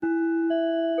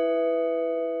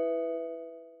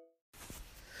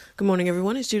Good morning,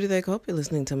 everyone. It's Judith Echo. Hope you're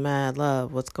listening to Mad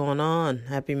Love. What's going on?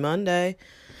 Happy Monday.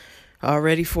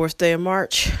 Already 4th day of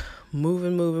March.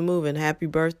 Moving. Happy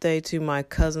birthday to my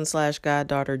cousin /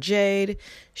 goddaughter, Jade.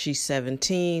 She's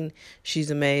 17.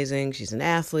 She's amazing. She's an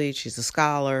athlete. She's a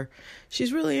scholar.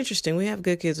 She's really interesting. We have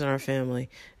good kids in our family.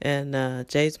 And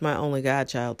Jade's my only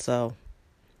godchild, so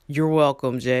you're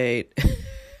welcome, Jade.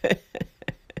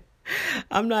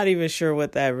 I'm not even sure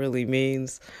what that really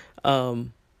means.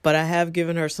 But I have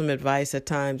given her some advice at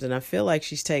times, and I feel like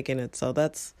she's taking it. So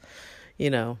that's,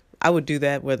 I would do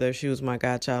that whether she was my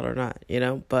godchild or not,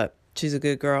 but she's a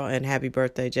good girl, and happy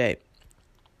birthday, Jade.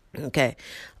 Okay.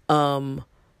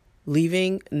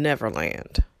 Leaving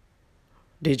Neverland.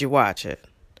 Did you watch it?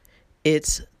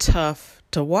 It's tough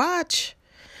to watch.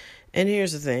 And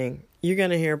here's the thing. You're going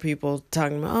to hear people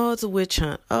talking about, oh, it's a witch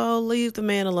hunt. Oh, leave the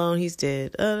man alone. He's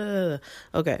dead.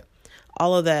 Okay.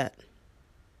 All of that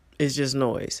is just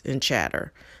noise and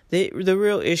chatter. The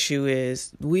real issue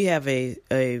is we have a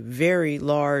very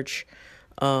large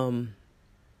problem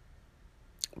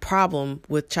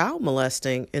with child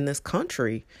molesting in this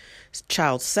country,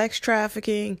 child sex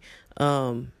trafficking,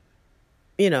 and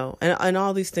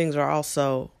all these things are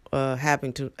also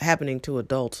happening to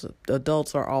adults.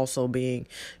 Adults are also being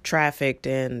trafficked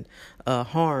and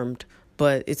harmed.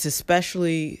 But it's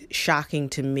especially shocking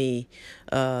to me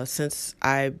since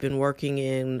I've been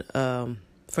working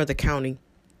for the county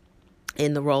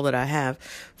in the role that I have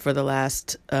for the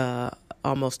last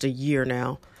almost a year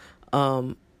now.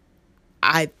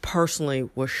 I personally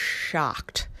was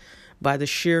shocked by the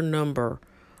sheer number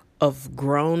of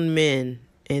grown men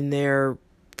in their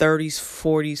 30s,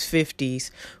 40s,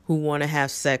 50s who want to have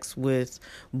sex with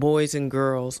boys and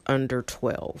girls under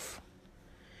 12.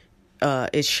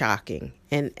 It's shocking.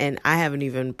 And I haven't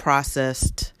even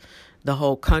processed the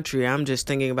whole country. I'm just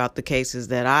thinking about the cases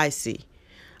that I see.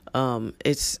 And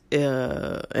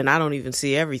I don't even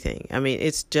see everything. I mean,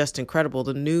 it's just incredible.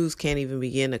 The news can't even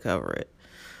begin to cover it.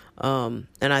 And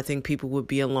I think people would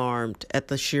be alarmed at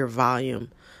the sheer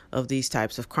volume of these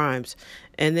types of crimes.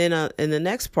 And then and the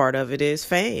next part of it is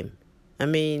fame. I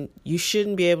mean, you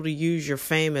shouldn't be able to use your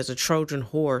fame as a Trojan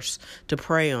horse to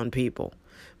prey on people.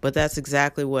 But that's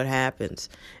exactly what happens.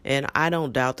 And I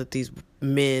don't doubt that these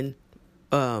men,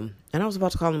 and I was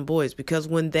about to call them boys, because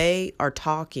when they are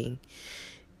talking,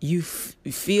 you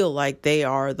feel like they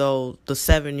are the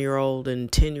 7-year-old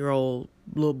and 10-year-old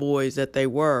little boys that they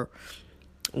were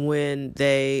when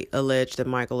they alleged that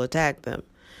Michael attacked them.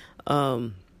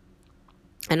 And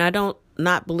I don't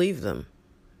not believe them.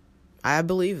 I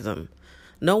believe them.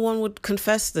 No one would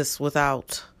confess this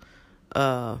without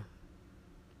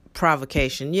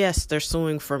provocation. Yes, they're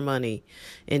suing for money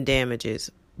and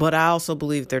damages, but I also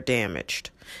believe they're damaged.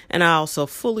 And I also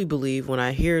fully believe, when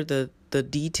I hear the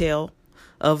detail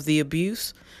of the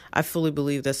abuse, I fully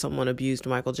believe that someone abused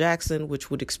Michael Jackson,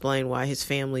 which would explain why his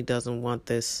family doesn't want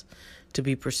this to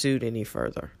be pursued any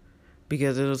further,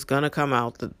 because it was going to come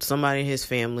out that somebody in his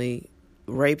family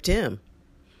raped him,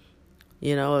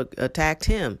 attacked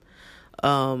him.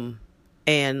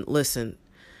 And listen,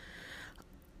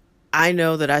 I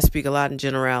know that I speak a lot in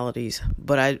generalities,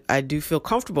 but I do feel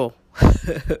comfortable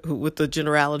with the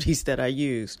generalities that I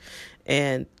use.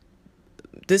 And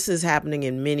this is happening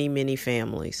in many, many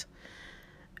families.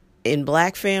 In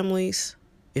Black families,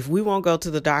 if we won't go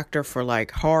to the doctor for like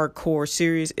hardcore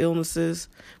serious illnesses,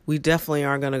 we definitely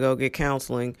aren't going to go get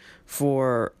counseling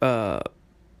for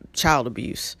child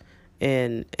abuse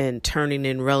and turning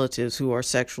in relatives who are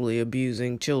sexually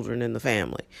abusing children in the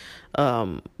family.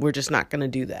 We're just not going to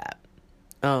do that.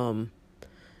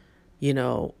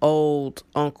 Old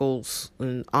uncles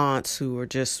and aunts who are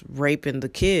just raping the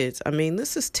kids. I mean,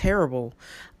 this is terrible.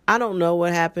 I don't know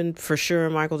what happened for sure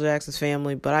in Michael Jackson's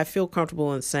family, but I feel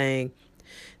comfortable in saying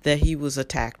that he was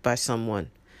attacked by someone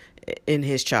in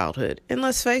his childhood. And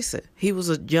let's face it, he was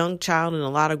a young child in a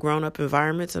lot of grown-up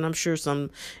environments, and I'm sure some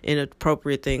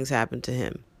inappropriate things happened to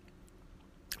him.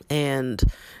 And,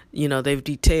 they've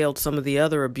detailed some of the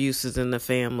other abuses in the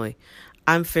family.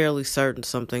 I'm fairly certain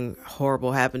something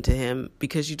horrible happened to him,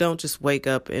 because you don't just wake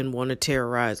up and want to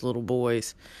terrorize little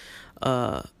boys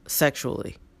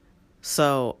sexually.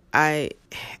 So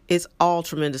it's all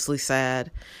tremendously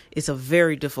sad. It's a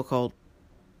very difficult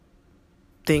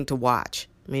thing to watch.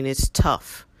 I mean, it's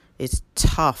tough. It's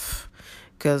tough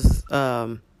because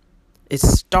it's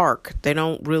stark. They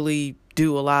don't really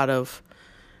do a lot of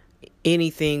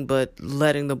anything but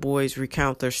letting the boys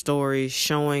recount their stories,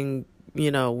 showing,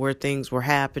 where things were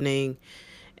happening.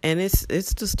 And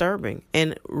it's disturbing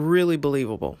and really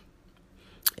believable.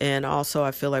 And also,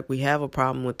 I feel like we have a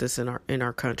problem with this in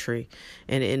our country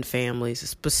and in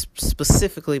families,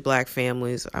 specifically black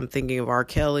families. I'm thinking of R.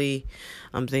 Kelly.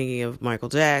 I'm thinking of Michael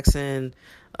Jackson,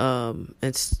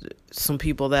 and some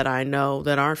people that I know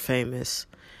that aren't famous.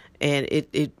 And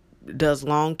it does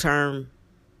long-term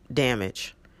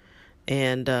damage.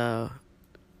 And,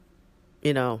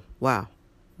 wow.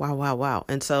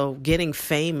 And so getting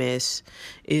famous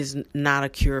is not a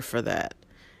cure for that.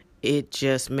 It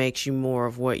just makes you more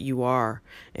of what you are.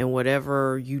 And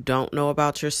whatever you don't know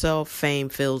about yourself, fame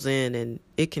fills in, and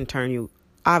it can turn you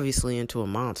obviously into a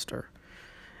monster.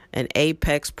 An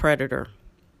apex predator.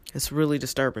 It's really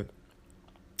disturbing.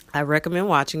 I recommend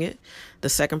watching it. The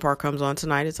second part comes on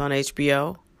tonight. It's on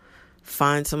HBO.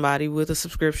 Find somebody with a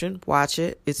subscription. Watch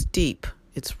it. It's deep.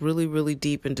 It's really, really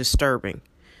deep and disturbing.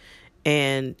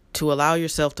 And to allow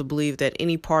yourself to believe that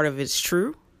any part of it's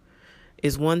true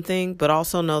is one thing, but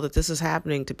also know that this is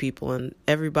happening to people, and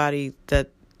everybody that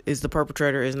is the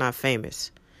perpetrator is not famous.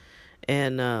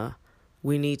 And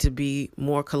we need to be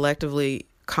more collectively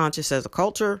conscious as a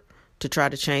culture to try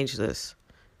to change this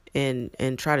and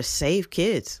try to save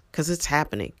kids, because it's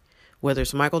happening, whether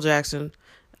it's Michael Jackson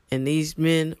and these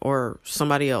men or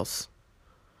somebody else,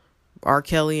 R.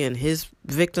 Kelly and his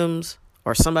victims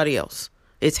or somebody else.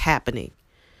 It's happening.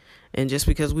 And just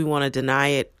because we want to deny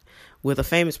it with a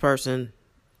famous person,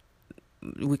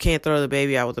 we can't throw the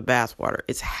baby out with the bathwater.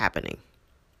 It's happening.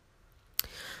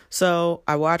 So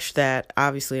I watched that,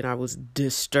 obviously, and I was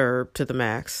disturbed to the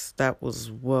max. That was,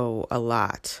 a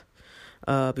lot.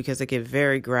 Because they get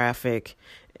very graphic.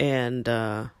 And,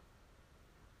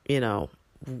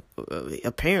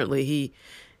 apparently he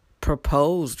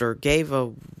proposed or gave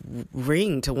a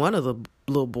ring to one of the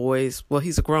little boys. Well,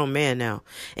 he's a grown man now,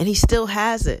 and he still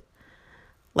has it.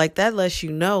 Like, that lets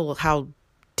you know how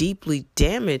deeply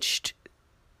damaged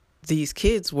these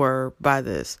kids were by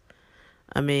this.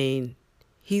 I mean,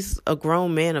 he's a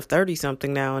grown man of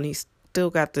 30-something now, and he's still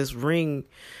got this ring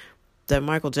that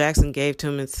Michael Jackson gave to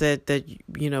him and said that,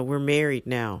 we're married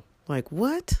now. Like,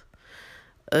 what?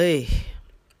 Ugh.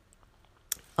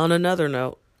 On another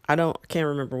note, I can't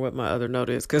remember what my other note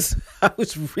is, because I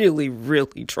was really,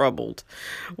 really troubled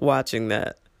watching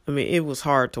that. I mean, it was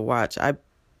hard to watch. I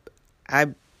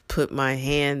put my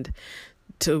hand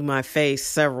to my face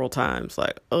several times,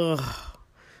 like, ugh.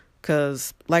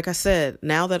 Because, like I said,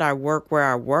 now that I work where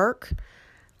I work,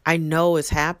 I know it's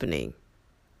happening.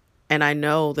 And I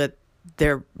know that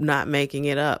they're not making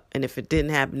it up. And if it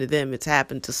didn't happen to them, it's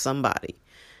happened to somebody.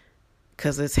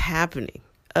 Because it's happening.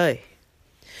 Ugh.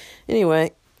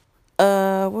 Anyway,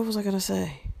 what was I going to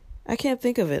say? I can't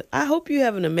think of it. I hope you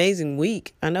have an amazing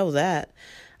week. I know that.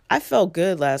 I felt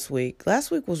good last week.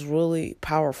 Last week was really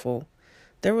powerful.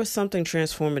 There was something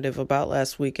transformative about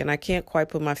last week, and I can't quite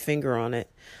put my finger on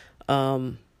it.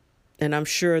 And I'm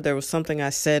sure there was something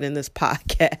I said in this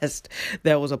podcast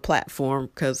that was a platform,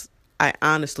 because I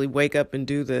honestly wake up and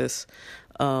do this.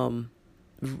 I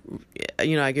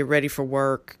get ready for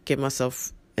work, get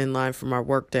myself in line for my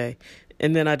work day,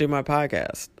 and then I do my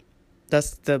podcast.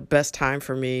 That's the best time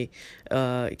for me.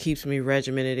 It keeps me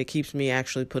regimented. It keeps me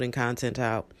actually putting content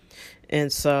out.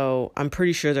 And so I'm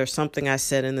pretty sure there's something I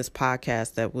said in this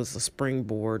podcast that was a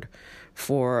springboard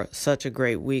for such a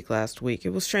great week last week. It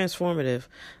was transformative.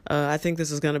 I think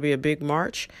this is going to be a big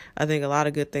March. I think a lot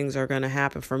of good things are going to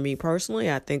happen for me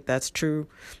personally. I think that's true,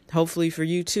 hopefully, for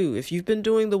you too. If you've been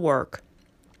doing the work,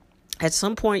 at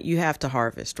some point you have to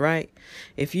harvest, right?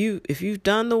 If you've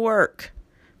done the work,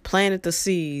 planted the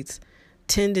seeds,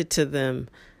 tended to them,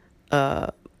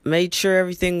 made sure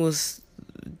everything was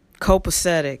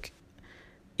copacetic,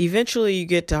 eventually you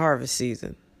get to harvest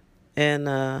season.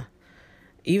 And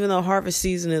even though harvest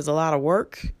season is a lot of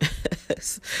work,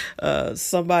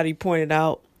 somebody pointed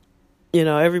out,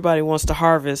 everybody wants to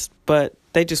harvest, but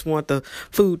they just want the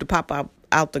food to pop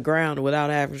out the ground without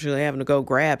actually having to go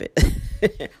grab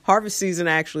it. Harvest season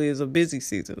actually is a busy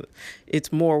season.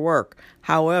 It's more work.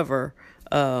 However,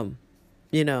 I'm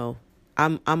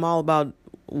all about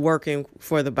working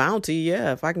for the bounty.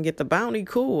 Yeah, if I can get the bounty,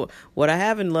 cool. What I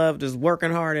haven't loved is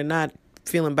working hard and not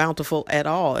feeling bountiful at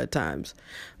all at times.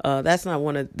 This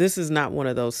is not one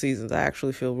of those seasons. I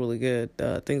actually feel really good.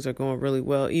 Things are going really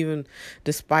well, even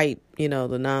despite, the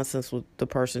nonsense with the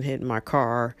person hitting my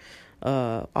car,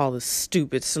 all the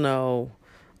stupid snow,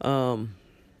 and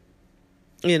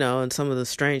some of the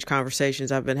strange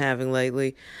conversations I've been having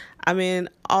lately. I mean,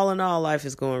 all in all, life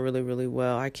is going really, really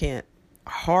well. I can't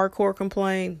hardcore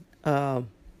complain. I'm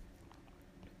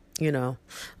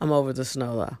over the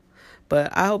snow though.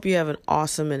 But I hope you have an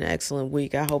awesome and excellent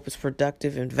week. I hope it's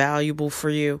productive and valuable for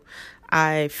you.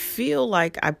 I feel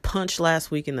like I punched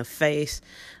last week in the face.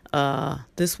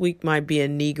 This week might be a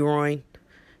knee groin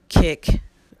kick,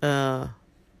 because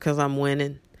I'm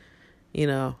winning. You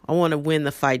know, I want to win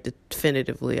the fight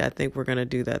definitively. I think we're going to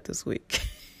do that this week.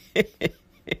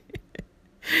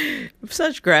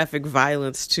 Such graphic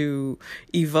violence to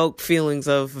evoke feelings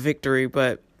of victory,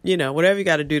 but, you know, whatever you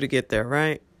got to do to get there,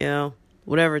 right? You know,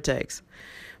 whatever it takes.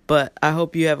 But I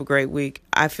hope you have a great week.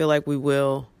 I feel like we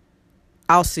will.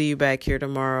 I'll see you back here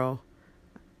tomorrow.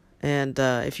 And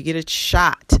if you get a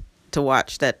shot to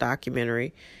watch that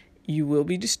documentary, you will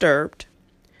be disturbed.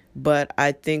 But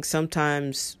I think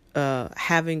sometimes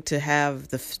having to have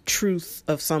the truth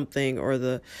of something or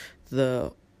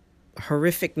the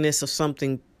horrificness of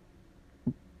something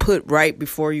put right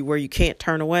before you where you can't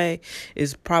turn away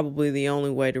is probably the only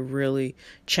way to really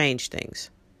change things.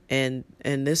 And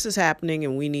this is happening,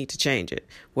 and we need to change it.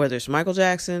 Whether it's Michael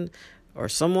Jackson or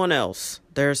someone else,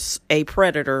 there's a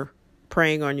predator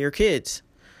preying on your kids.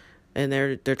 And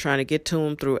they're trying to get to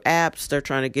them through apps. They're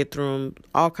trying to get through them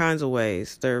all kinds of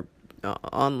ways. They're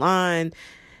online,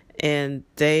 and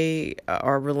they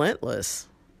are relentless.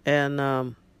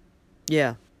 And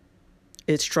yeah,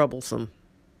 it's troublesome.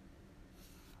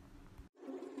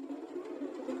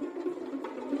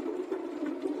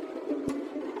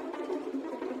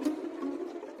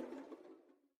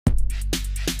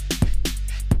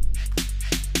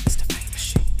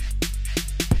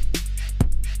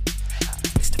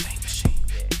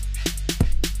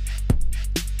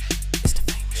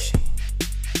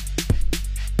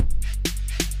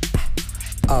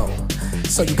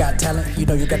 So you got talent, you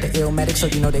know you got the illmatic, so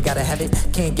you know they gotta have it.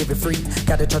 Can't give it free,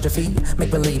 gotta charge a fee. Make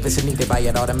believe it's a need, they buy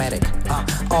it automatic.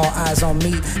 All eyes on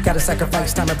me, gotta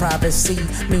sacrifice time and privacy.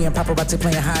 Me and paparazzi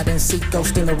playing hide and seek.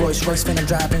 Ghost in a Rolls Royce, finna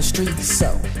driving streets.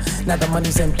 So now the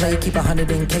money's in play, keep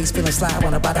 100 in case. Feeling sly,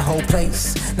 wanna buy the whole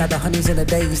place. Now the honey's in the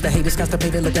days, the haters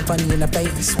constipated, looking funny in the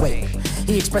face. Wait,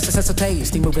 he expresses sense of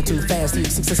taste, he moving too fast, he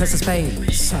exceeds the sense of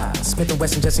space. Smith &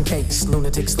 Wesson just in case,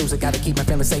 lunatics lose it, gotta keep my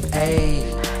feeling safe. Ayy.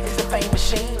 It's the fame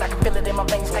machine, I can feel it in my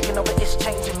veins, taking over, it's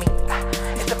changing me.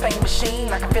 It's the fame machine,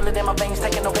 I can feel it in my veins,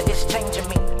 taking over, it's changing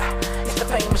me. It's the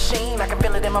fame machine, I can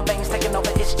feel it in my veins, taking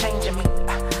over, it's changing me.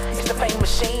 It's the fame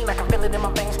machine, I can feel it in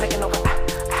my veins, taking over.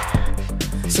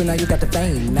 So now you got the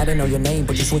fame, now they know your name,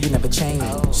 but you swore you never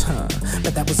changed.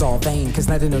 But that was all vain, cause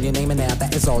now they know your name and now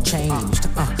that is all changed.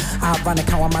 Ironic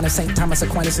how I'm on the St. Thomas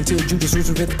Aquinas until Judas Roots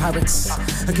with the pirates.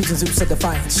 Accusing Zeus of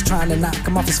defiance, trying to knock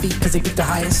him off his feet cause they beat the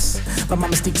highest. But my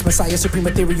mystique's Messiah, supreme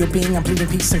ethereal being, I'm pleading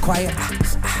peace and quiet.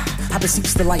 I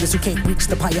beseech the liars who can't reach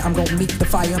the pyre, I'm gonna meet the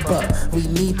fire. But we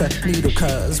need the needle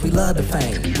cause we love the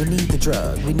fame. We need the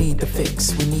drug, we need the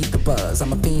fix, we need the buzz.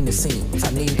 I'm a fiend it seems,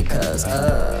 I need it cause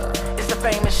It's the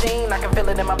fame machine, I can feel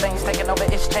it in my veins, taking over,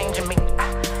 it's changing me.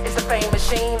 It's the fame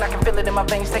machine, I can feel it in my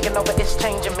veins, taking over, it's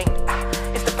changing me.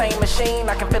 It's the fame machine,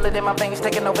 I can feel it in my veins,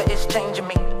 taking over, it's changing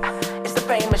me. It's the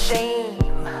fame machine.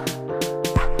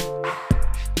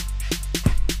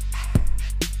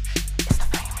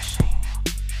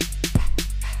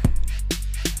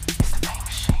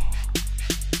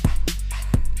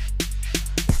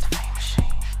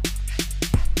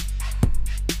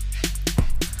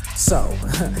 So,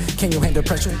 can you handle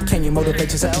pressure? Can you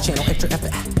motivate yourself to channel extra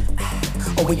effort?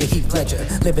 Or will you heap pleasure?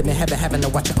 Living in heaven, having to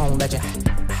watch your own legend.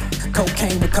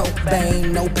 Cocaine with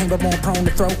Cobain, no pain but more prone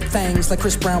to throw things like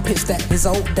Chris Brown pissed at his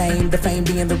old dame. The fame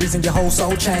being the reason your whole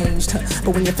soul changed.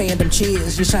 But when your fandom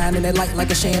cheers, you shine in that light like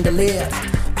a chandelier.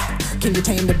 Can you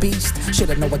tame the beast? Shit,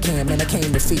 I know I can, man, I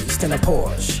came to feast in a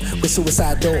Porsche with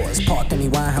suicide doors, parked in me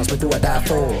Winehouse, but do I die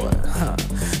for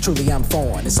it? Truly I'm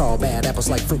foreign, it's all bad apples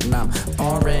like fruit and I'm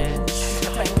orange. It's the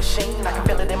fame machine, I can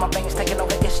feel it in my veins, taking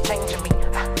over, it's changing me.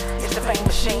 It's the fame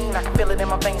machine, I can feel it in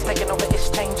my veins, taking over, it's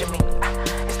changing me.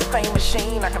 It's the fame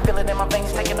machine, I can feel it in my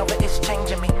veins, taking over, it's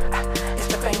changing me. It's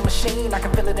the fame machine, I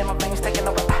can feel it in my veins, taking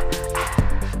over.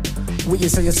 Will you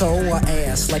sell your soul or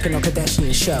ass like an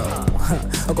Kardashian show?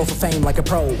 Or go for fame like a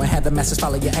pro and have the masses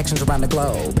follow your actions around the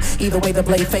globe? Either way, the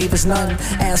blade favors none.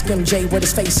 Ask MJ what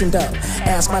his face end up.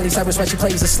 Ask Miley Cyrus why she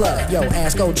plays a slut. Yo,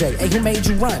 ask OJ, hey, who made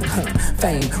you run?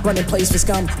 Fame, running plays for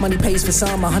scum, money pays for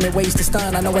some. 100 ways to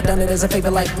stun. I know I done it as a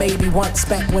favor like maybe once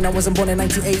back when I wasn't born in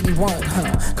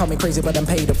 1981. Call me crazy, but I'm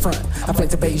paid up front. I fly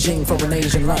to Beijing for an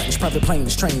Asian lunch. Private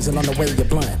planes, trains, and on the way you're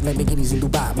blunt. Lamborghinis in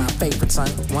Dubai, my favorite son.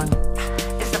 One.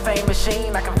 Fame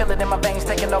machine, I can feel it in my veins,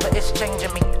 taking over, it's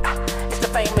changing me. It's the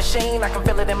fame machine, I can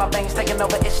feel it in my veins, taking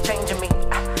over, it's changing me.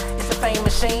 It's the fame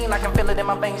machine, I can feel it in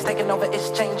my veins, taking over, it's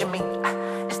changing me.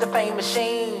 It's the fame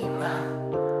machine.